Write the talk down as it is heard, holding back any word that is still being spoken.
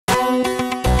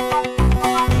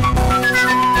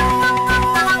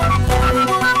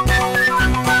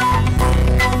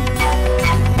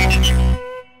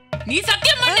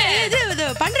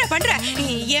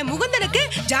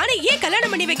ஜானகியே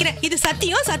கல்யாணம் பண்ணி வைக்கிறேன். இது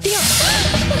சத்தியம் சத்தியம்.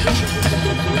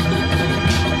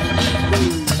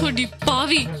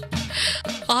 பாவி,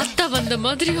 ஆத்தா வந்த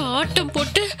மாதிரி ஆட்டம்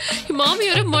போட்டு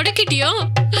மாமியார மடக்கிட்டியா?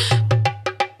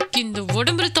 இந்த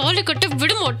உடம்புல தாலி கட்ட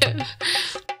விட மாட்டேன்.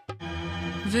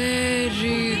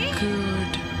 Very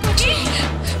good.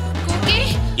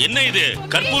 என்ன இது?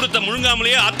 கற்பூரத்தை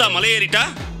முழுங்காமலேயே ஆத்தா மலையேறிட்டா?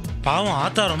 பாவம்,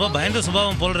 ஆத்தா ரொம்ப பயந்த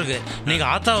சுபாவம் போல இருக்கு. நீங்க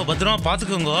ஆத்தாவை பத்திரமா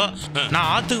பாத்துக்கோங்க. நான்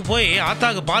ஆத்துக்கு போய்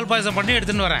ஆத்தாவுக்கு பால் பாயசம் பண்ணி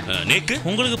எடுத்துட்டு வரேன். நேக்கு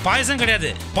உங்களுக்கு பாயசம்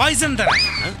கிடையாது, பாயசம் தரேன்.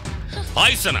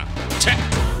 பாயசனா?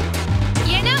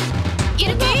 ஏனா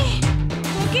இருக்கே.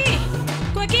 Okay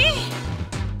okay.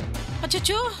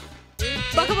 அச்சச்சோ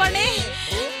பகவானே,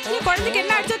 இந்த குழந்தைக்கு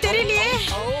என்ன ஆச்சோ தெரியலையே.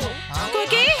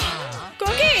 கோகி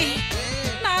கோகி,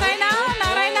 நாராயணா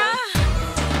நாராயணா.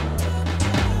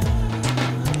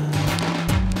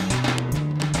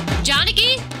 ஜானகி,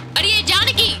 அடியே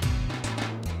ஜானகி,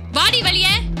 வாடி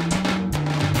வெளியே.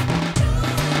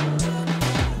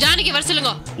 ஜானகி வர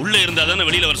சொல்லுங்க. உள்ள இருந்தா தானே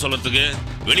வெளியில வர சொல்றதுக்கு?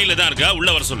 வெளியில தான் இருக்கா, உள்ள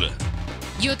வர சொல்லு.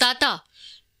 யோ தாத்தா,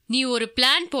 நீ ஒரு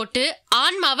பிளான் போட்டு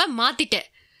ஆன்மாவை மாத்திட்ட.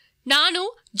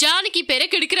 நானும் ஜானகி பேரை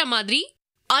கெடுக்கிற மாதிரி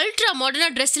அல்ட்ரா மாடர்னா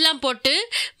ட்ரெஸ் எல்லாம் போட்டு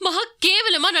மகா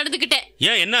கேவலமா நடந்துகிட்டேன்.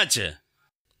 ஏன், என்னாச்சு?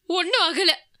 ஒன்னும்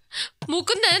ஆகல.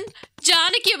 முகுந்தன்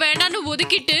ஜானகிய வேண்டான்னு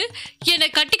ஒதுக்கிட்டு என்னை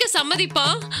கட்டிக்க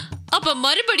சம்மதிப்பான். அப்ப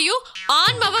மறுபடியும்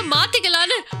ஆன்மாவை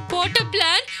மாத்திக்கலான்னு போட்ட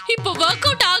பிளான் இப்ப ஒர்க்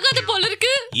அவுட் ஆகாது போல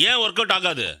இருக்கு. ஏன் ஒர்க் அவுட்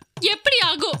ஆகாது? எப்படி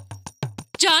ஆகும்?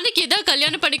 ஜானகி தான்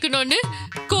கல்யாணம் பண்ணிக்கணும்னு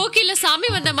கோகில சாமி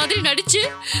வந்த மாதிரி நடிச்சு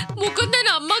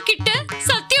முகுந்தன் அம்மா கிட்ட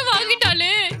சத்தியம்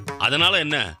வாங்கிட்டாளே. அதனால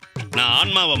என்ன? நான்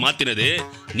ஆன்மாவை மாத்தினது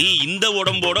நீ இந்த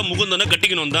உடம்போட முகுந்தனை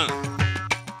கட்டிக்கணும் தான்.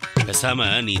 பேசாம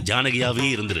நீ ஜானகியாவே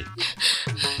இருந்துரு.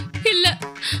 இல்ல,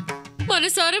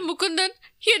 மனசார முகுந்தன்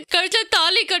என் கழுத்த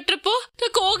தாலி கட்டுறப்போ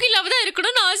நான் கோகிலாவ தான்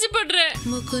இருக்கணும்னு ஆசைப்படுறேன்.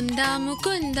 முகுந்தா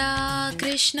முகுந்தா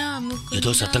கிருஷ்ணா முகுந்தா.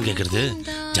 ஏதோ சத்தம் கேக்குறது.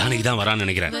 ஜானகி தான் வரான்னு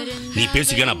நினைக்கிறேன். நீ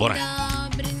பேசிக்க, நான் போறேன்.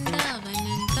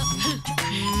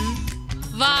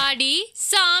 வாடி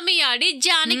சாமியாடி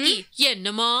ஜானகி,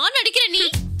 என்னமா நடிக்கிற நீ?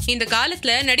 இந்த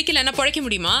காலத்துல நடிக்கலன்னா பொழைக்க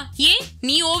முடியுமா? ஏன்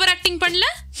நீ ஓவர் ஆக்டிங் பண்ணல?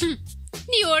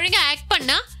 நீ ஒழுங்கா ஆக்ட்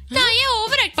பண்ணா நான் ஏன்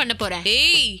ஓவர் ஆக்ட் பண்ண போறேன்?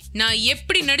 ஏய், நான்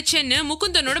எப்படி நடிச்சேன்னு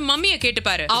முகுந்தனோட மம்மிய கேட்டு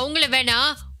பாரு. அவங்கள வேணா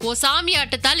ஓ சாமி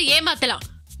ஆட்டத்தால ஏமாத்தலாம்.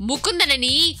 முகுந்தனை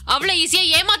நீ அவ்வளவு ஈஸியா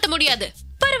ஏமாத்த முடியாது.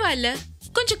 பரவாயில்ல,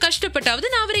 கொஞ்சம்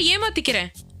கஷ்டப்பட்டாவது நான் அவரை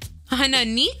ஏமாத்திக்கிறேன். ஆனா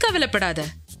நீ கவலைப்படாத,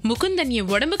 முகுந்தன்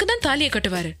என் உடம்புக்கு தான் தாலியை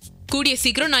கட்டுவாரு. கூடிய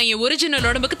சீக்கிரம் நான் என் ஒரிஜினல்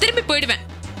உடம்புக்கு திரும்பி போயிடுவேன்.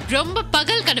 ரொம்ப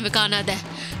பகல் கனவு காணாத.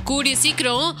 கூடிய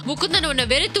சீக்கிரம் முகுந்தன் உன்னை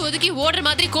வெறுத்து ஒதுக்கி ஓடுற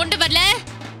மாதிரி கொண்டு வரல.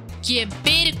 என்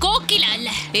பேரு கோகிலா இல்ல.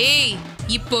 ஏய்,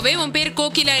 இப்போவே உன் பேரு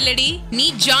கோகிலா இல்லடி, நீ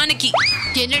ஜானகி.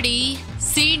 என்னடி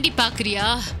சீண்டி பாக்குறியா?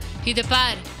 இத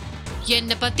பார்,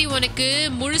 என்னை பத்தி உனக்கு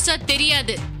முழுசா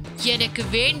தெரியாது. எனக்கு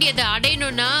வேண்டியதை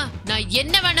அடையணும்னா நான்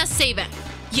என்ன வேணா செய்வேன்.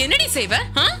 என்னடி செய்வ?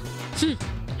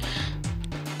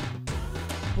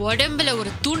 உடம்புல ஒரு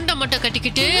துண்டை மட்டும்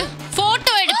கட்டிக்கிட்டு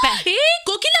போட்டோ எடுப்பேன். ஏய்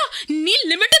கோகிலா, நீ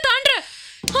லிமிட்ட தாண்ட.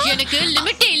 எனக்கு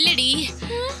லிமிட்டே இல்லடி.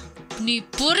 நீ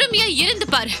பொறுமையா இருந்து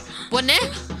பாரு.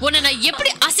 உன்னை நான் எப்படி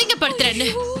அசிங்கப்படுத்துறேன்னு.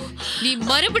 நீ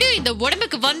மறுபடியும் இந்த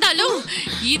உடம்புக்கு வந்தாலும்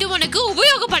இது உனக்கு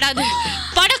உபயோகப்படாது.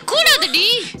 படக்கூடாதுடி.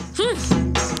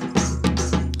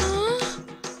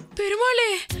 பெருமாளே,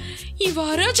 இவ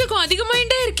அராஜகம்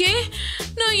அதிகமாயிட்டே இருக்கே.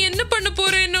 நான் என்ன பண்ண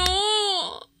போறேனோ?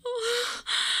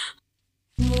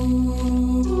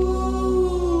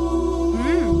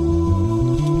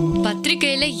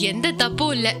 பத்திரிக்கையில எந்த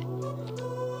தப்பும் இல்ல.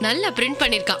 நல்லா பிரிண்ட்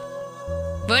பண்ணிருக்கான்.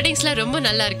 வேர்டிங்ஸ்லாம் ரொம்ப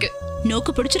நல்லா இருக்கு.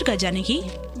 நோக்கு பிடிச்சிருக்கா ஜானகி?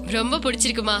 ரொம்ப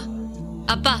பிடிச்சிருக்குமா?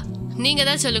 அப்பா நீங்க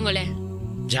தான் சொல்லுங்களேன்.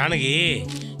 ஜானகி,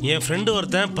 என் ஃப்ரெண்டு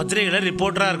ஒருத்தன் பத்திரிகையில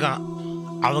ரிப்போர்ட்டரா இருக்கான்.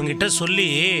 அவங்கிட்ட சொல்லி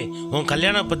உன்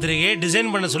கல்யாண பத்திரிகையை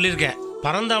டிசைன் பண்ண சொல்லியிருக்கேன்.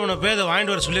 பரந்தாமனை போய் அதை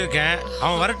வாங்கிட்டு வர சொல்லியிருக்கேன்.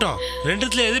 அவன் வரட்டும்,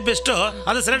 ரெண்டுத்துல எது பெஸ்ட்டோ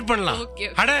அதை செலக்ட் பண்ணலாம்.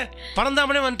 அட,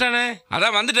 பரந்தாமனே வந்துட்டானே.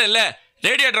 அதான் வந்துட்டேன்ல,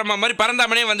 ரேடியோ ட்ராமா மாதிரி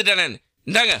பரந்தாமனே வந்துட்டானே.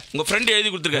 இந்தாங்க உங்க ஃப்ரெண்ட் எழுதி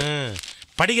கொடுத்துருக்கேன்,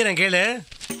 படிக்கிறேன் கேளு.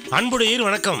 அன்புடையீர்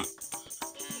வணக்கம்.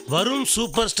 வரும்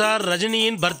சூப்பர் ஸ்டார்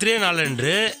ரஜினியின் பர்த்டே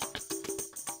நாளன்று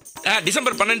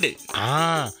டிசம்பர் 12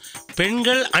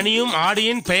 பெண்கள் அணியும்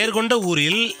ஆடியின் பெயர் கொண்ட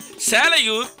ஊரில்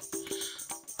சேலையூர்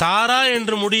தாரா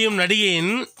என்று முடியும்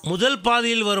நடிகையின் முதல்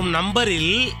பாதியில் வரும்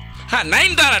நம்பரில்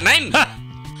 9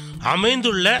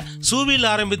 அமைந்துள்ள சூவில்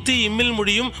ஆரம்பித்து இம்மில்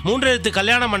முடியும் 3 எழுத்து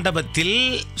கல்யாண மண்டபத்தில்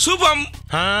சுபம்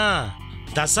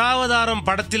தசாவதாரம்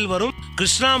படத்தில் வரும்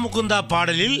கிருஷ்ணா முகுந்தா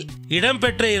பாடலில்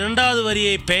இடம்பெற்ற 2வது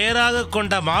வரியை பெயராக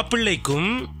கொண்ட மாப்பிள்ளைக்கும்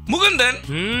முகுந்தன்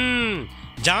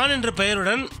ஜான் என்ற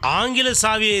பெயருடன் ஆங்கில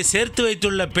சாவியை சேர்த்து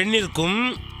வைத்துள்ள பெண்ணிற்கும்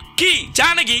கி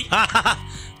ஜானகி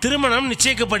திருமணம்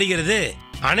நிச்சயிக்கப்படுகிறது.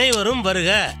 அனைவரும் வருக.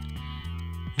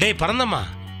 டேய் பரந்தம்மா,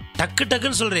 டக்கு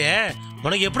டக்குன்னு சொல்றியே,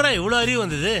 உனக்கு எப்படா இவ்வளவு அறிவு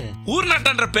வந்தது? ஊர்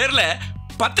நாட்டான்ற பேர்ல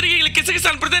பத்திரிகைகளை கிசு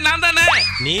அனுப்புறதே நான் தானே.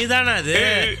 நீ தானே அது?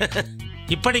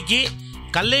 இப்படிக்கு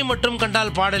கல்லை மட்டும்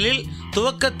கண்டால் பாடலில்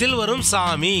துவக்கத்தில் வரும்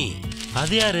சாமி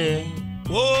அது யாரு?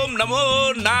 ஓம் நமோ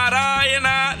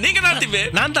நாராயணா. நீங்க தான் திவ்வே.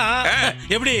 நான் தான்.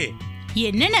 எப்படி?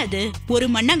 என்னன்னு அது ஒரு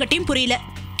மண்ணாங்கட்டியும் புரியல.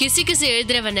 கிசு கிசு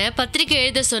எழுதுறவன பத்திரிக்கை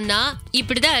எழுத சொன்னா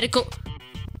இப்படிதான் இருக்கும்.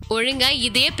 ஒழுங்கா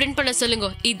இதையே பிரிண்ட் பண்ண சொல்லுங்க,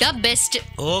 இதான் பெஸ்ட்.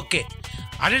 ஓகே.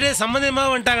 அடடே சம்பந்தமா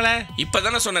வந்துட்டாங்களே.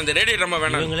 இப்பதானே சொன்னேன் இந்த ரேடியோ ட்ராமா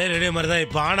வேணாம். இவங்களே ரேடியோ மாதிரி தான்.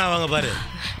 இப்போ ஆனா வாங்க பாரு.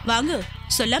 வாங்க,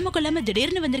 சொல்லாம கொள்ளாம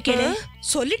திடீர்னு வந்திருக்கேளே.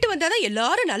 சொல்லிட்டு வந்தாதான்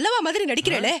எல்லாரும் நல்லவா மாதிரி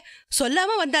நடிக்கிறேளே.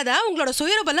 சொல்லாம வந்தாதான் உங்களோட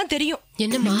சுயரூபெல்லாம் தெரியும்.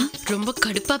 என்னம்மா ரொம்ப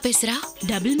கடுப்பா பேசுறா?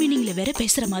 டபுள் மீனிங்ல வேற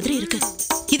பேசுற மாதிரி இருக்கு.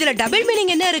 இதுல டபுள்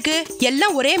மீனிங் என்ன இருக்கு?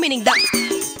 எல்லாம் ஒரே மீனிங் தான்.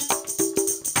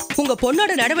 உங்க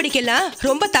பொண்ணோட நடவடிக்கை எல்லாம்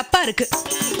ரொம்ப தப்பா இருக்கு.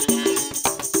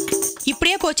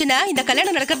 இப்படியே போச்சுன்னா இந்த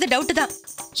கல்யாணம் நடக்கிறது டவுட் தான்.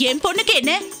 என் பொண்ணுக்கு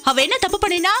என்ன? அவ என்ன தப்பு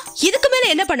பண்ணினா? இதுக்கு மேல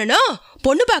என்ன பண்ணணும்?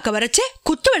 பொண்ணு பார்க்க வரச்சே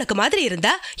குத்து விளக்கு மாதிரி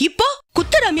இருந்தா இப்போ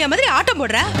குத்து ரம்யா மாதிரி ஆட்டம்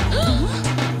போடுறா.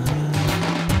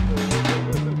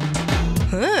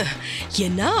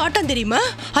 என்ன ஆட்டம் தெரியுமா?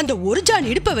 அந்த ஒரு ஜான்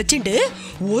இடுப்ப வச்சுட்டு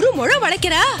ஒரு முழம்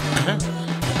வளைக்கிறா.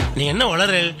 நீ என்ன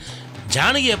வளரல்?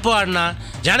 ஜானகி எப்போ ஆடினா?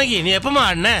 ஜானகி நீ எப்பமா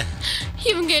ஆடின?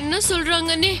 இவங்க என்ன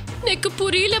சொல்றாங்கன்னு எனக்கு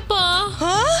புரியலப்பா.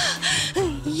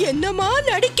 என்னமா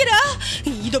நடிக்கிறா?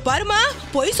 இத பாருமா,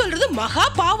 பொய் சொல்றது மகா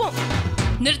பாவம்.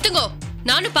 நிறுத்துங்கோ,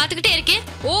 நானும் பாத்துக்கிட்டே இருக்கேன்.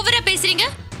 ஓவரா பேசுறீங்க.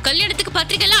 கல்யாணத்துக்கு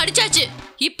பத்திரிக்கை எல்லாம் அடிச்சாச்சு.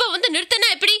 இப்ப வந்து நிறுத்தனா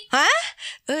எப்படி?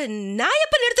 நான்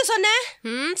எப்ப நிறுத்த சொன்னேன்?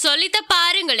 சொல்லித்த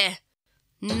பாருங்களே,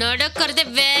 நடக்கிறது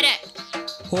வேற.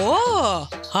 ஓ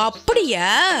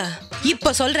அப்படியா?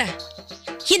 இப்ப சொல்றேன்,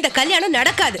 இந்த கல்யாணம்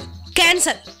நடக்காது,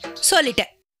 கேன்சல்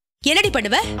சொல்லிட்டேன். என்னடி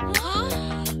பண்ணுவ?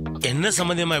 என்ன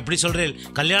சம்பந்தமா இப்படி சொல்றேன்?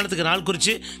 கல்யாணத்துக்கு நாள்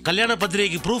குறிச்சு கல்யாண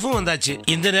பத்திரிகைக்கு ப்ரூஃபும் வந்தாச்சு.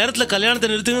 இந்த நேரத்துல கல்யாணத்தை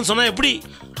நிறுத்துங்கன்னு சொன்னா எப்படி?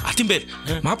 அதிம்பேர்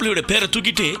மாப்பிள்ளையோட பேரை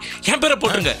தூக்கிட்டு என் பேரை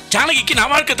போட்டுருங்க. ஜானகிக்கு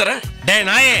நான் வாழ்க்கை தரேன். டேய்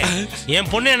நாயே,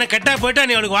 என் பொண்ணு என்ன கெட்டா போயிட்டா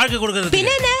நீ அவளுக்கு வாழ்க்கை கொடுக்கறது?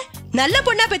 பின்ன நல்ல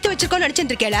பொண்ணா பெத்து வச்சிருக்கோன்னு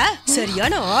நினைச்சிட்டு இருக்கேளா?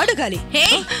 சரியான ஆடுகாலி.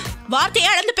 வார்த்தையை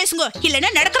அளந்து பேசுங்க, இல்லன்னா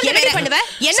நடக்கிறது என்ன பண்ணுவ?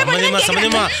 என்ன பண்ணுவ?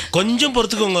 சம்பந்தமா கொஞ்சம்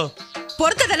பொறுத்துக்கோங்க.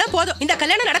 பொறுத்ததெல்லாம் போதும், இந்த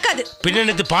கல்யாணம் நடக்காது.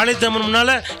 பின்னணித்து பாளையத்தம்மன்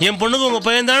முன்னால என் பொண்ணுக்கு உங்க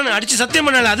பையன் தான் அடிச்சு சத்தியம்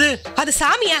பண்ணல. அது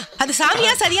சாமியா? அது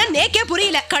சாமியா சரியா நேக்கே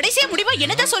புரியல. கடைசியா முடிவா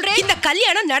என்னதான் சொல்றேன்? இந்த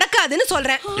கல்யாணம் நடக்காதுன்னு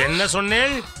சொல்றேன். என்ன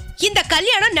சொன்னேன்? இந்த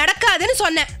கல்யாணம் நடக்காதுன்னு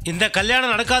சொன்னேன். இந்த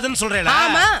கல்யாணம் நடக்காதுன்னு சொல்றேன்.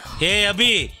 ஆமா. ஏய்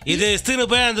அபி, இது இஸ்தின்னு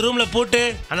போய் அந்த ரூம்ல போட்டு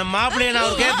அந்த மாப்பிளைய நான்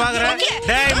ஒரு கேப் பாக்குறேன்.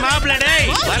 டேய் மாப்பிள, டேய்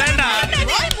வரேன்டா.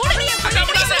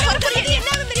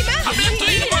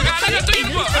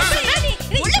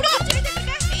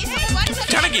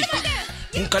 ஜானகி,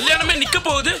 உன் கல்யாணமே நிக்க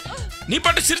போகுது, நீ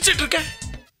பாட்டு சிரிச்சிட்டு இருக்க.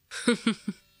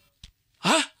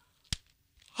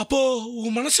 அப்போ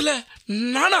உன் மனசுல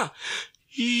நானா?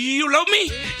 You love me?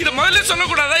 இத முதல்ல சொல்ல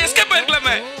கூடாதா? எஸ்கேப்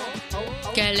ஆயிருக்கலாமே.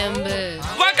 கிளம்பு.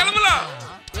 வா கிளம்பலாம்.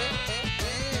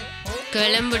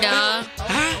 கிளம்புடா.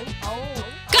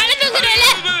 கிளம்புங்கறல.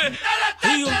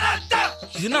 ஐயோ,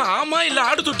 இதுனா ஆமா இல்ல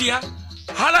ஆடு தொட்டியா?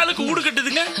 ஆளாளுக்கு ஊடு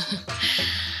கட்டுதுங்க.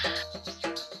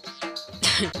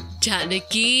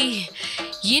 ஜானகி,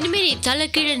 இனிமே நீ தலை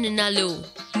கீழே நின்னாலும்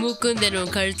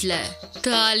முகுந்தனும் கழுத்துல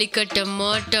தாலி கட்ட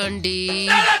மாட்டான்டி.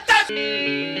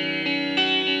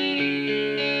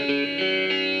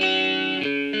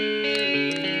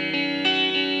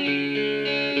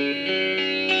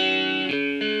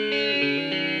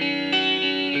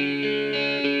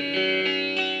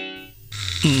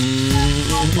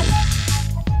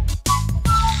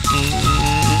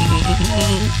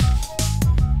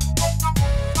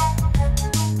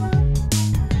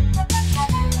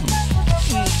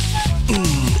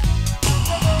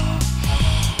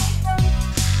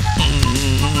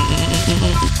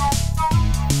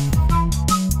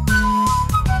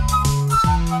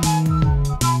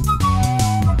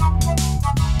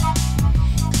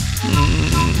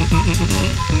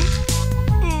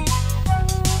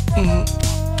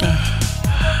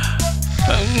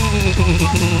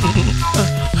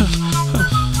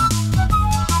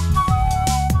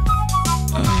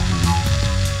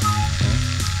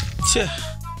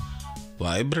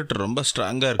 வைப்ரேட்டர் ரொம்ப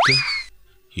ஸ்ட்ராங்கா இருக்கு.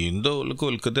 இந்த ஒழுக்கு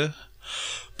ஒழுக்குது.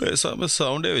 பேசாம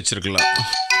சவுண்டே வச்சிருக்கலாம்.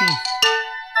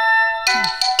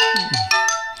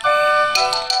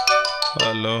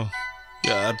 ஹலோ,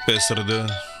 யார் பேசுறது?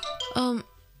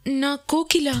 நான்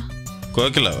கோகிலா.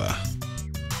 கோகிலாவா?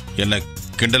 என்ன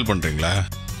கிண்டல் பண்றீங்களா?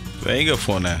 வைங்க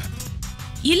போன.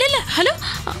 இல்ல இல்ல, ஹலோ.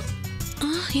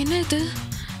 என்ன இது?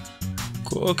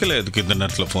 கோகிலா எதுக்கு இந்த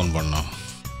நேரத்தில் ஃபோன் பண்ணோம்?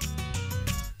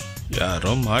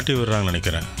 யாரோ மாட்டி விடுறாங்கன்னு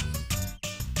நினைக்கிறேன்.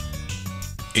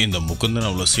 இந்த முகுந்தன்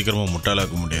அவ்வளோ சீக்கிரமா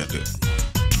முட்டாளாக்க முடியாது.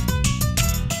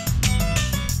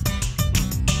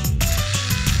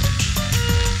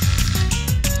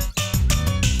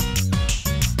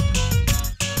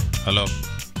 ஹலோ,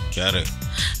 யாரு?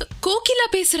 கோகிலா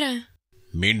பேசுறேன்.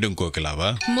 மீண்டும் கோகிலாவா?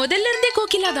 முதல்ல இருந்தே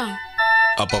கோகிலா தான்.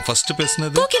 அப்ப ஃபர்ஸ்ட்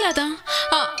பேசுனது கோகிலா தான்.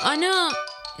 ஆனா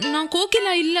நான்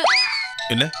கோகிலா இல்ல.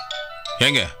 என்ன?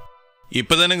 ஏங்க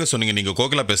இப்பதானேங்க சொன்னீங்க நீங்க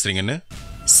கோகிலா பேசுறீங்கன்னு?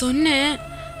 சொன்னேன்.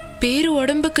 பேரு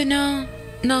உடம்புக்குனா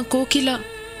நான் கோகிலா,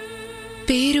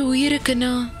 பேரு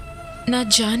உயிருக்குனா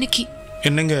நான் ஜானகி.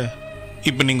 என்னங்க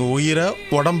இப்ப நீங்க உயிரா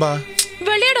உடம்பா?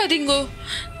 விளையாடாதீங்கோ,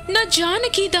 நான்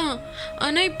ஜானகி தான்.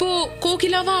 ஆனா இப்போ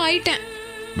கோகிலாவா ஆயிட்டேன்.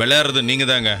 விளையாடுறது நீங்க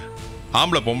தாங்க.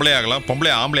 ஆம்பளை பொம்பளை ஆகலாம்,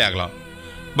 பொம்பளை ஆம்பளை ஆகலாம்.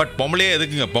 பட் பொம்பளையே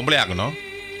எதுக்குங்க பொம்பளை ஆகணும்?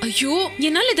 ஐயோ,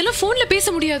 என்னால இதெல்லாம் போன்ல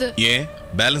பேச முடியாது. ஏன்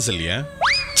பேலன்ஸ் இல்லையா?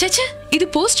 சச்சா, இது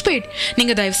போஸ்ட் பெய்ட்.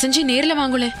 நீங்க தயவு செஞ்சு நேர்ல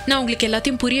வாங்கல, நான் உங்களுக்கு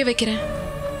எல்லாத்தையும் புரிய வைக்கிறேன்.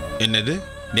 என்னது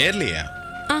நேர்லையா?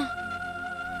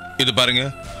 இது பாருங்க,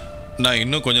 நான்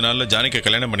இன்னும் கொஞ்ச நாள்ல ஜானகியை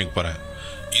கல்யாணம் பண்ணிக்க போறேன்.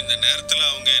 இந்த நேரத்துல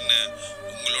அவங்க என்ன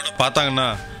உங்களோட பார்த்தாங்கன்னா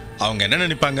அவங்க என்ன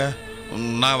நினைப்பாங்க?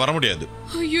 நான் வர முடியாது.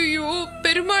 ஐயோ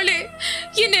பெருமாளே,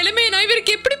 என் நிலைமையை நான்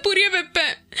இவருக்கு எப்படி புரிய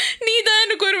வைப்பேன்? நீ தான்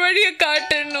எனக்கு ஒரு வழியை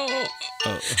காட்டணும்.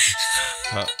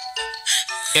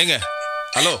 ஏங்க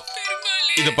ஹலோ,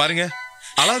 இது பாருங்க,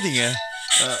 அழாதீங்க.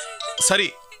 சரி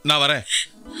நான் வரேன்.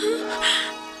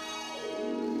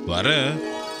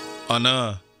 ஆனா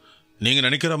நீங்க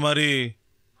நினைக்கிற மாதிரி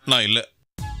நான் இல்லை.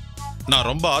 நான்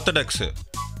ரொம்ப ஆர்த்தடாக்ஸ்.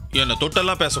 என்னை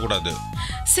தொட்டெல்லாம் பேசக்கூடாது.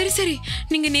 சரி சரி,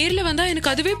 நீங்க நேர்ல வந்தா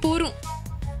எனக்கு அதுவே போரும்.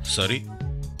 சரி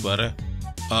வரேன்.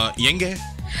 எங்க?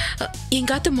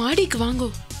 எங்க ஆத்து மாடிக்கு வாங்கோ.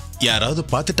 யாராவது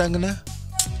பார்த்துட்டாங்கன்னா?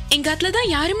 எங்க ஆத்துல தான்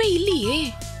யாருமே இல்லையே.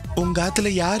 உங்க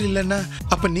ஆத்துல யார் இல்லைன்னா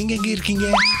அப்ப நீங்க எங்க இருக்கீங்க?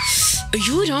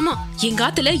 ஐயோ ராமா, எங்க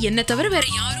ஆத்துல என்ன தவிர வேற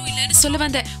யாரும் இல்லைன்னு சொல்ல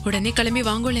வந்த. உடனே கிளம்பி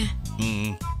வாங்கோல.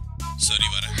 சரி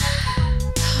வரேன்.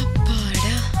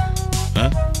 அப்பாடா.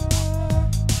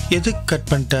 எது கட்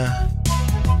பண்ணிட்டா?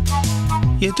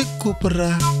 எது கூப்பிடுறா?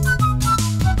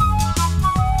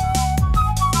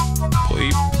 போய்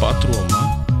பாத்துருவோமா?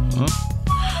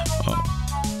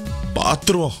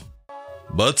 பாத்துருவோம்.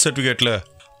 பர்த் சர்டிபிகேட்ல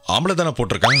ஆம்பளை தானே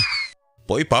போட்டிருக்கான்.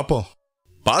 போய் பாப்போம்,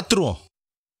 பாத்துருவோம்.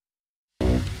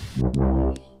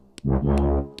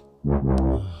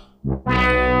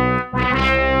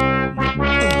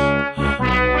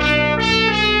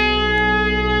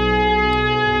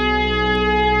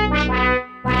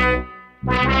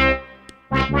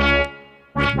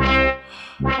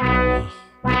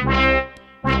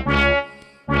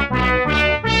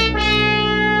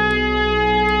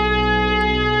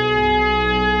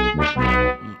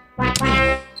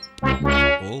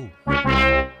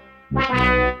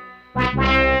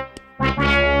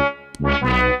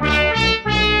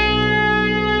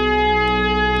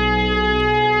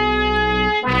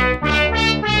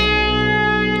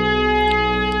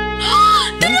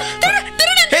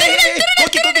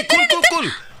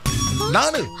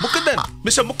 நானு Mukundan,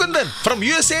 mister Mukundan from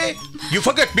USA. You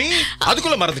forget me?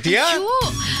 அதுக்குள்ள மறந்துட்டியா?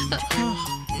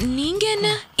 நீங்க என்ன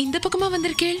இந்த பக்கமா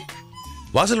வந்திருக்கீள்?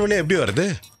 வாசல் வழியா எப்படி வருது?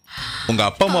 உங்க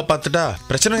அப்பா அம்மா பார்த்துட்டா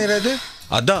பிரச்சனை ஏறாது.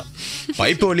 அதான்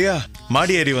பைப்பு வழியா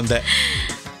மாடி ஏறி வந்தேன்.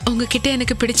 உங்ககிட்ட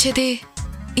எனக்கு பிடிச்சதே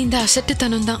இந்த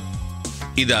அசட்டுத்தனம் தான்.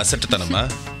 இது அசட்டுத்தனமா?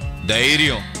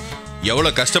 தைரியம்.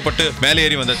 எவ்வளவு கஷ்டப்பட்டு மேலே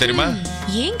ஏறி வந்த தெரியுமா?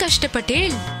 ஏன்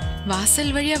கஷ்டப்பட்டேள்?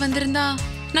 வாசல் வழியா வந்திருந்தா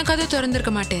நான் கதை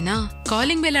திறந்திருக்க மாட்டேனா?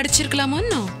 Calling bell அடிச்சிருக்கலாமோ?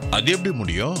 அது எப்படி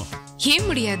முடியும்? ஏன்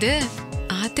முடியாது?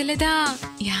 ஆத்துலதான்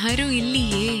யாரும்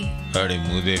இல்லையே. அடே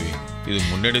மூதேவி, இது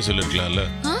முன்னாடியே சொல்லிருக்கலாம்ல.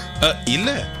 இல்ல,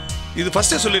 இது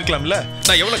ஃபர்ஸ்டே சொல்லிருக்கலாம்ல.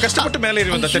 நான் எவ்வளவு கஷ்டப்பட்டு மேலே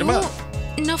ஏறி வந்தேன் தெரியுமா?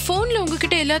 நான் போன்ல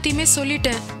உங்ககிட்ட எல்லாத்தையுமே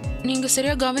சொல்லிட்டேன். நீங்க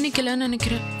சரியா கவனிக்கலன்னு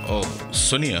நினைக்கிறேன். ஓ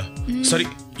சொன்னியா? சரி,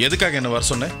 எதுக்காக என்ன வர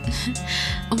சொன்ன?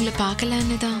 உங்களை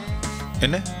பார்க்கலான்னு தான்.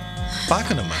 என்ன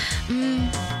பார்க்கணுமா?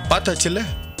 பார்த்தாச்சுல்ல,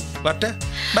 வரட்ட.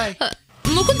 பை.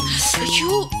 முகுந்த்,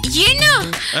 ஐயோ ஏன்னா?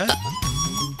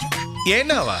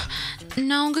 ஏனாவா?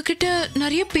 நான் உங்ககிட்ட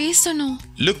நிறைய பேசணும்.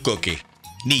 லுக் ஓகே,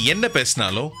 நீ என்ன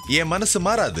பேசினாலும் என் மனசு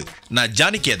மாறாது. நான்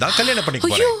ஜானகியை தான் கல்யாணம் பண்ணிக்க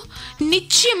ஐயோ, போறேன்.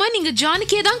 நிச்சயமா நீங்க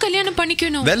ஜானகியை தான் கல்யாணம்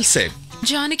பண்ணிக்கணும். Well set.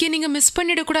 ஜானகியை நீங்க மிஸ்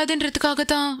பண்ணிட கூடாதுன்றதுக்காக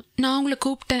தான் நான் உங்களை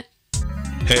கூப்பிட்டேன்.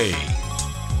 ஹேய்,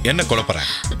 என்ன குழப்பற?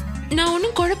 நான்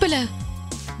ஒன்னும் குழப்பல.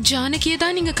 ஜானகியை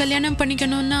தான் நீங்க கல்யாணம்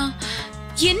பண்ணிக்கணும்னா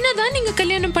என்னதான் நீங்க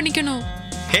கல்யாணம் பண்ணிக்கணும்.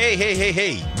 ஹேய் ஹேய் ஹேய்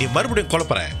ஹேய், நீ மறுபடியும்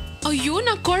குழப்பற. ஐயோ,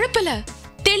 நான் குழப்பல,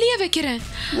 தெளிய வைக்கிறேன்.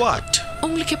 வாட்?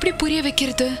 உங்களுக்கு எப்படி புரிய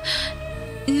வைக்கிறது?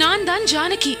 நான் தான்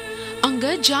ஜானகி.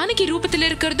 அங்க ஜானகி ரூபத்துல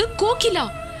இருக்கிறது கோகிலா.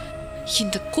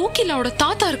 இந்த கோகிலாவோட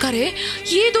தாத்தா இருக்காரே,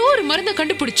 ஏதோ ஒரு மருந்தை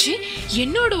கண்டுபிடிச்சு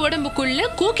என்னோட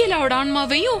உடம்புக்குள்ள கோகிலாவோட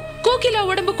ஆன்மாவையும் கோகிலா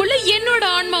உடம்புக்குள்ள என்னோட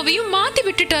ஆன்மாவையும் மாத்தி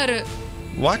விட்டுட்டாரு.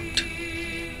 வாட்?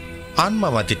 ஆன்மா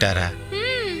மாத்திட்டாரா?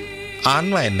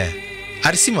 ஆன்மா என்ன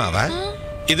அரிசி மாவா?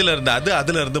 இதுல இருந்து அது,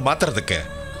 அதுல இருந்து மாத்துறதுக்கு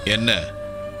என்ன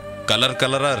கலர்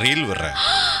கலரா ரீல் வர்ற?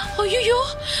 ஐயோ,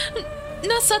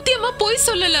 நான் சத்தியமா போய்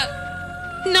சொல்லல.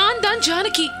 நான் தான்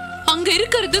ஜானகி. அங்க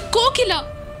இருக்கிறது கோகிலா.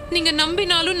 நீங்க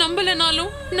நம்பினாலும்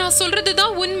நம்பலனாலும் நான்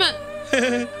சொல்றதுதான் உண்மை.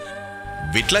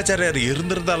 விட்லாச்சாரியார்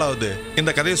இருந்திருந்தாலாவது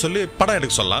இந்த கதையை சொல்லி படம்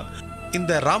எடுக்க சொல்லலாம்.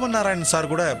 இந்த ராமநாராயணன்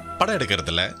சார் கூட படம்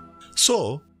எடுக்கிறது இல்ல. சோ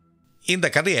இந்த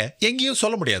கதையை எங்கேயும்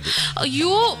சொல்ல முடியாது.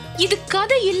 ஐயோ, இது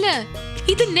கதை இல்ல,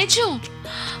 இது நிஜம்.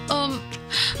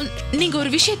 நீங்க ஒரு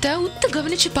விஷயத்த உத்து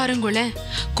கவனிச்சு பாருங்களேன்.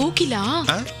 கோகிலா,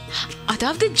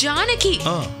 அதாவது ஜானகி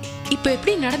இப்ப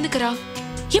எப்படி நடந்துக்கிறா,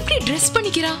 எப்படி ட்ரெஸ்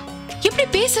பண்ணிக்கிறா, எப்படி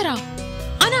பேசுறா.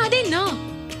 ஆனா அதே நான்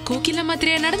கோகிலா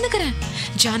மாதிரியா நடந்துக்கிறேன்,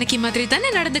 ஜானகி மாதிரி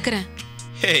தானே நடந்துக்கிறேன்.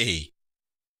 ஹேய்,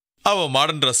 அவ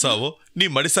மாடர்ன் ட்ரெஸ்ஸாவோ நீ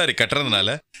மடிசாரி கட்டுறதுனால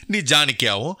நீ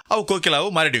ஜானகியாவும் அவ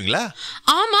கோகிலாவும் மாறிடுவீங்களா?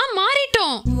 ஆமா,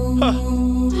 மாறிட்டோம்.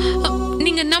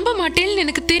 நீங்க நம்ப மாட்டேன்னு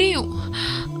எனக்கு தெரியும்.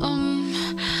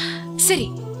 சரி,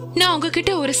 நான்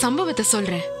உங்ககிட்ட ஒரு சம்பவத்தை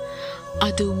சொல்றேன்.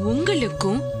 அது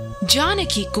உங்களுக்கும்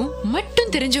ஜானகிக்கும்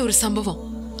மட்டும் தெரிஞ்ச ஒரு சம்பவம்.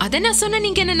 அத நான் சொன்ன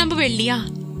நீங்க என்ன நம்பவே இல்லையா?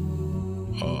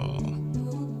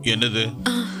 என்னது?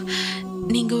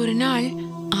 நீங்க ஒரு நாள்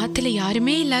ஆத்துல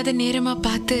யாருமே இல்லாத நேரமா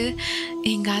பார்த்து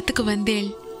எங்க ஆத்துக்கு வந்தேன்.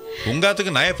 உங்க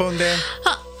ஆத்துக்கு நான் எப்ப வந்தேன்?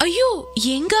 ஐயோ,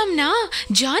 எங்க ஆம்னா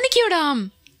ஜானகியோட ஆம்.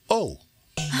 ஓ.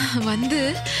 வந்து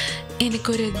எனக்கு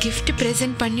ஒரு கிஃப்ட்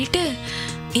பிரசன்ட் பண்ணிட்டு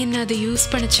என்ன அதை யூஸ்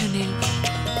பண்ண சொன்னேன்.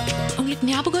 உங்களுக்கு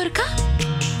ஞாபகம் இருக்கா?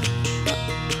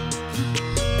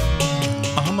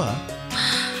 ஆமா,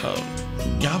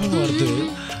 ஞாபகம் வருது.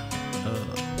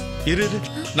 இரு,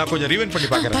 நான் கொஞ்சம் ரீவைண்ட் பண்ணி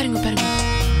பார்க்கறேன். பாருங்க பாருங்க.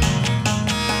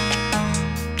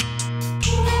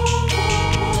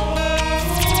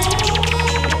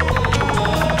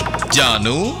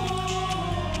 ஜானு,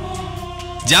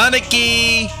 ஜானகி,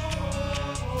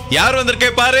 யார்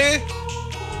வந்திருக்கே பாரு.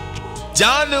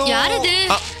 ஜானு. யாரது?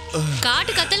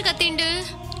 காட்டு கத்தல் கத்திண்டு.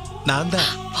 நான்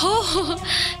தான். ஓ,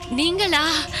 நீங்களா?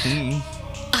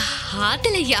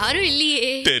 ஆத்துல யாரும்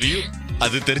இல்லையே. தெரியும்,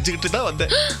 அது தெரிஞ்சுக்கிட்டு தான்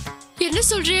வந்தேன். என்ன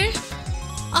சொல்றேன்?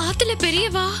 ஆத்துல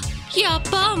பெரியவா, என்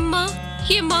அப்பா அம்மா,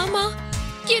 என் மாமா,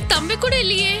 என் தம்பி கூட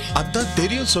இல்லையே. அதான்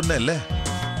தெரியும் சொன்னேன்ல,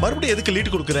 மறுபடியும் எதுக்கு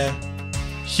லீட் கொடுக்குற?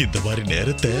 இந்த மாதிரி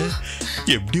நேரத்தை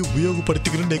எப்படி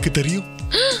உபயோகப்படுத்திக்கணும்னு எனக்கு தெரியும்.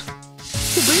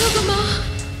 உபயோகமா?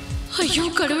 ஐயோ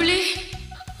கடவுளே,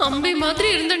 அம்பை மாதிரி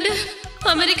இருந்துட்டு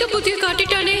அமெரிக்கா புத்திய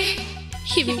காட்டிட்டானே.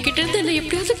 இவன் கிட்ட இருந்து என்ன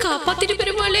எப்படியாவது காப்பாத்திட்டு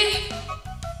பெருமாளே.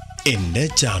 என்ன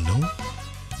ஜானு,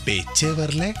 பேச்சே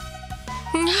வரல?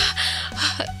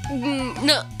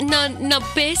 நான்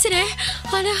பேசுறேன்,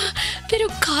 ஆனா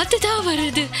வெறும் காத்துதான்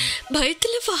வருது.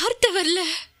 பயத்துல வார்த்தை வரல.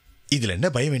 இதுல என்ன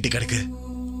பயம் வேண்டி கிடக்கு?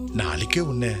 நாளைக்கே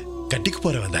உன்னை கட்டிக்கு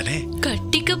போறவன் தானே.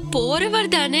 கட்டிக்க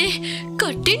போறவர் தானே,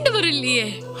 கட்டிண்டவர் இல்லையே.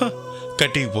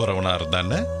 கட்டிக்கு போறவனா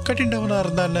இருந்தானே, கட்டிண்டவனா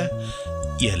இருந்தானே,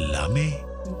 எல்லாமே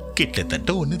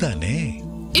கிட்டத்தட்ட ஒண்ணுதானே.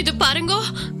 இது பாருங்க,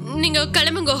 நீங்க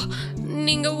கிளம்புங்க.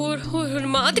 நீங்க ஒரு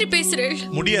மாதிரி பேசுறேன்.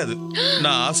 முடியாது,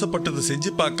 நான் ஆசைப்பட்டது செஞ்சு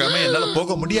பார்க்காம என்னால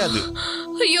போக முடியாது.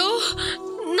 ஐயோ,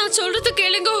 நான் சொல்றது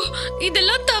கேளுங்க,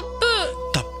 இதெல்லாம் தப்பு.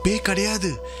 தப்பே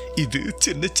கிடையாது, இது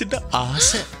சின்ன சின்ன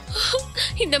ஆசை.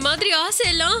 இந்த மாதிரி ஆசை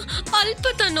எல்லாம்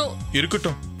அல்பத்தனம்.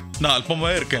 இருக்கட்டும், நான்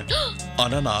அல்பமா இருக்கேன்,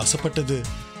 ஆனா நான் ஆசைப்பட்டது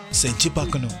செஞ்சு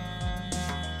பார்க்கணும்.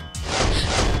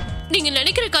 நீங்க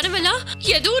நினைக்கிற கனவெல்லாம்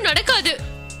எதுவும் நடக்காது.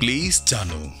 ப்ளீஸ்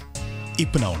ஜானு,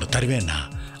 இப்ப நான் உன்னை தருவேன்னா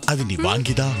அது நீ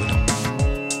வாங்கிதான் ஆகணும்.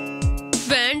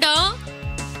 வேண்டாம்,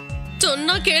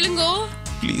 சொன்னா கேளுங்க.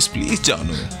 ப்ளீஸ் ப்ளீஸ்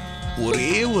ஜானு,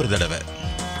 ஒரே ஒரு தடவை.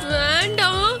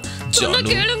 வேண்டாம், சொன்னா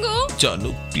கேளுங்க.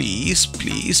 Janu please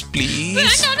please please.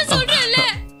 வேண்டாம்னு சொல்றேன்ல.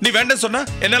 நீ வேண்டாம் சொன்னா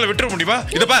என்னால விட்டுற முடியுமா?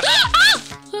 இத பார்,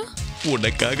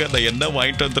 உனக்காக நான் என்ன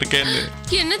வாங்கிட்டு வந்திருக்கேன்னு.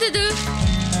 என்னது இது?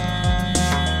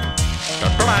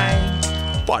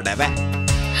 புடவை.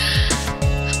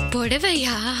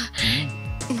 புடவையா?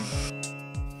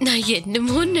 நான்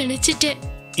என்னமோ நினைச்சிட்டேன்.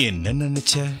 என்ன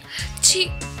நினைச்ச? சி,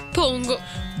 போங்க.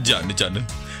 ஜானு ஜானு,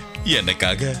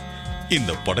 எனக்காக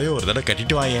இந்த புடவை ஒரு தடவை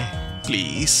கட்டிட்டு வாயே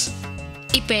ப்ளீஸ்.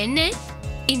 இப்ப என்ன,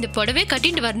 இந்த புடவை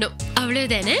கட்டிட்டு வரணும்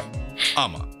அவ்வளவுதானே?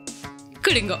 ஆமா.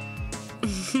 கொடுங்க.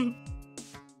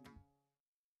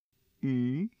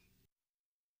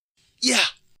 யா.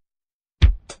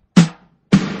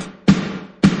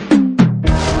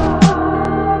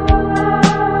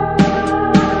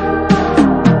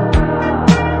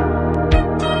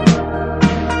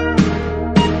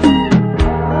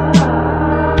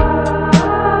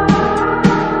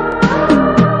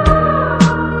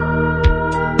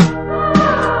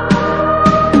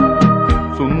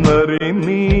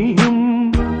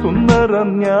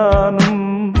 ഞാനും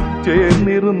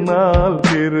ചേർന്നിരുന്നാൽ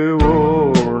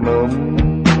തിരുവോണം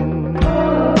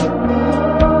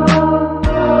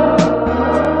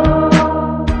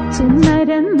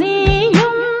സുന്ദരൻ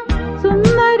നീയും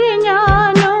സുന്ദരി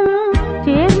ഞാനും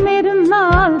ചേർന്നിരുന്നാൽ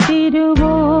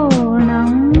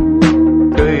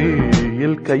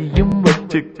கையும்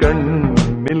வச்சு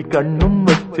கண்ணில் கண்ணும்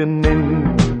வச்சு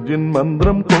நெஞ்சின்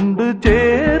மந்திரம் கொண்டு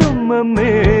சேரும்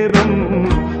நேரம்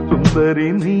சுந்தரி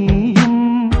நீயும்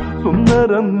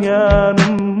சுந்தரம்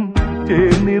ஞானம்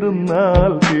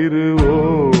சேர்ந்திருந்தால்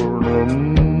திருவோணம்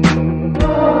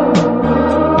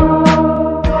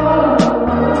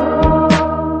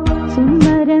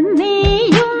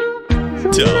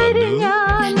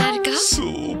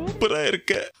சூப்பரா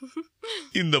இருக்க.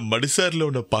 இந்த மடிசார்ல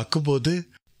உன்னை பார்க்கும்போது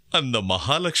அந்த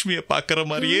மகாலட்சுமிய பாக்குற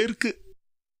மாதிரியே இருக்கு.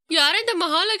 யார இந்த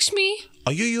மகாலட்சுமி?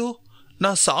 ஐயோ,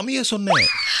 நான் சாமிய சொன்னேன்.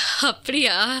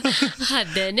 அப்படியா?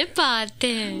 அதன்னு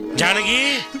பார்த்தேன். ஜானகி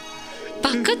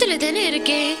பக்கத்துல தானே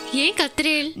இருக்கே, ஏன்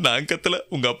கத்துறேன்? நான் கத்தல,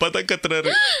 உங்க அப்பா தான்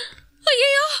கத்துறாரு.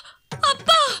 ஐயோ,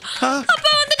 அப்பா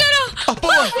அப்பா வந்துட்டாரா?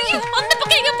 அப்பா அந்த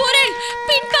பக்கம் எங்க போறேன்?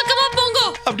 பின் பக்கமா போங்க.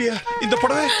 அப்படியா? இந்த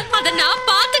புடவை அத நான்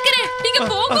பாத்துக்கிறேன், நீங்க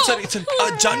போங்க. சரி சரி.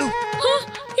 ஜானு,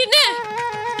 என்ன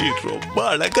நீ ரொம்ப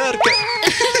அழகா இருக்க.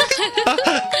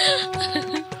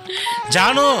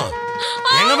 ஜானு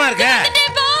எங்கம்மா இருக்க?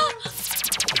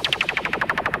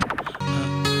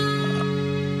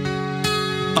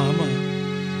 ஆமா.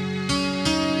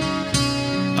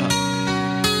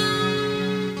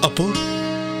 அப்போ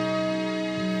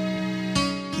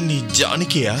நீ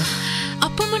ஜானகியா?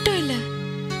 அப்ப மட்டும் இல்ல,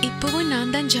 இப்பவும்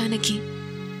நான் தான் ஜானகி.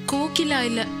 கோகிலா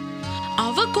இல்ல,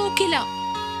 அவ கோகிலா,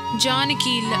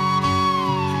 ஜானகி இல்ல.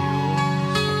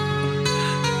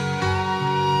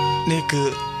 எனக்கு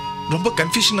ரொம்ப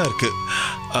கன்ஃபியூஷனா இருக்கு.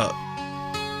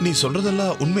 நீ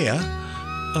சொல்றதெல்லாம் உண்மையா?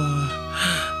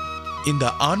 இந்த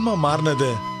ஆன்மா மாறினது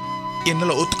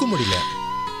என்னால ஒத்துக்க முடியல.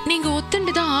 நீங்க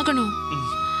ஒத்துண்டு தான் ஆகணும்.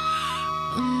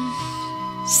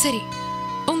 சரி,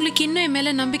 உங்களுக்கு இன்னும் என்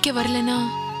மேல நம்பிக்கை வரலனா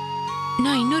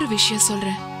நான் இன்னொரு விஷயம்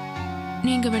சொல்றேன்.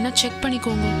 நீங்க வேணா செக்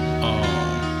பண்ணிக்கோங்க.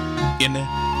 என்ன?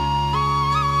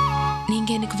 நீங்க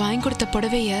எனக்கு வாங்கி கொடுத்த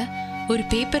புடவைய ஒரு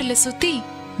பேப்பர்ல சுத்தி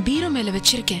பீரோ மேல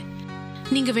வச்சிருக்கேன்.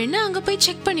 நீங்க வேணா அங்க போய்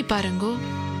செக் பண்ணி பாருங்க.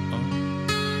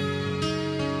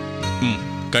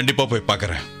 கண்டிப்பா போய்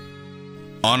பார்க்கறேன்.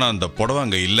 ஆனா அந்த புடவை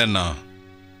அங்க இல்லைன்னா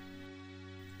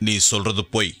நீ சொல்றது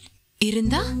போய்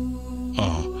இருந்தா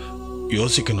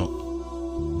யோசிக்கணும்.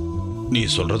 நீ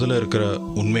சொல்றதுல இருக்கிற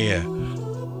உண்மைய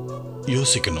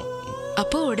யோசிக்கணும்.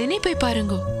 அப்போ உடனே போய்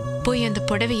பாருங்க, போய் அந்த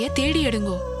புடவைய தேடி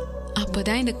எடுங்க.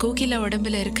 அப்பதான் இந்த கோகிலா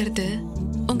உடம்புல இருக்கிறது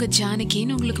உங்க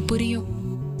ஜானகின்னு உங்களுக்கு புரியும்.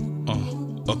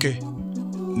 ஓகே,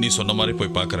 நீ சொன்ன மாதிரி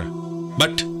போய் பார்க்கறேன்.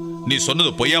 பட் நீ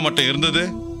சொன்னது பொய்யா மட்டும் இருந்தது,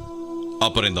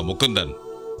 அப்புறம் இந்த முகுந்தன்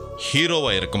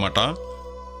ஹீரோவா இருக்க மாட்டான்,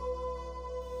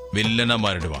 வில்லனா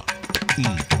மாறிடுவான்.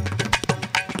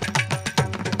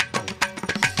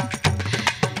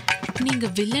 நீங்க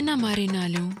வில்லனா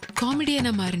மாறினாலும்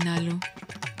காமெடியனா மாறினாலும்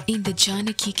இந்த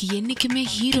ஜானகிக்கு என்னைக்குமே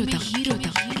ஹீரோ தான்.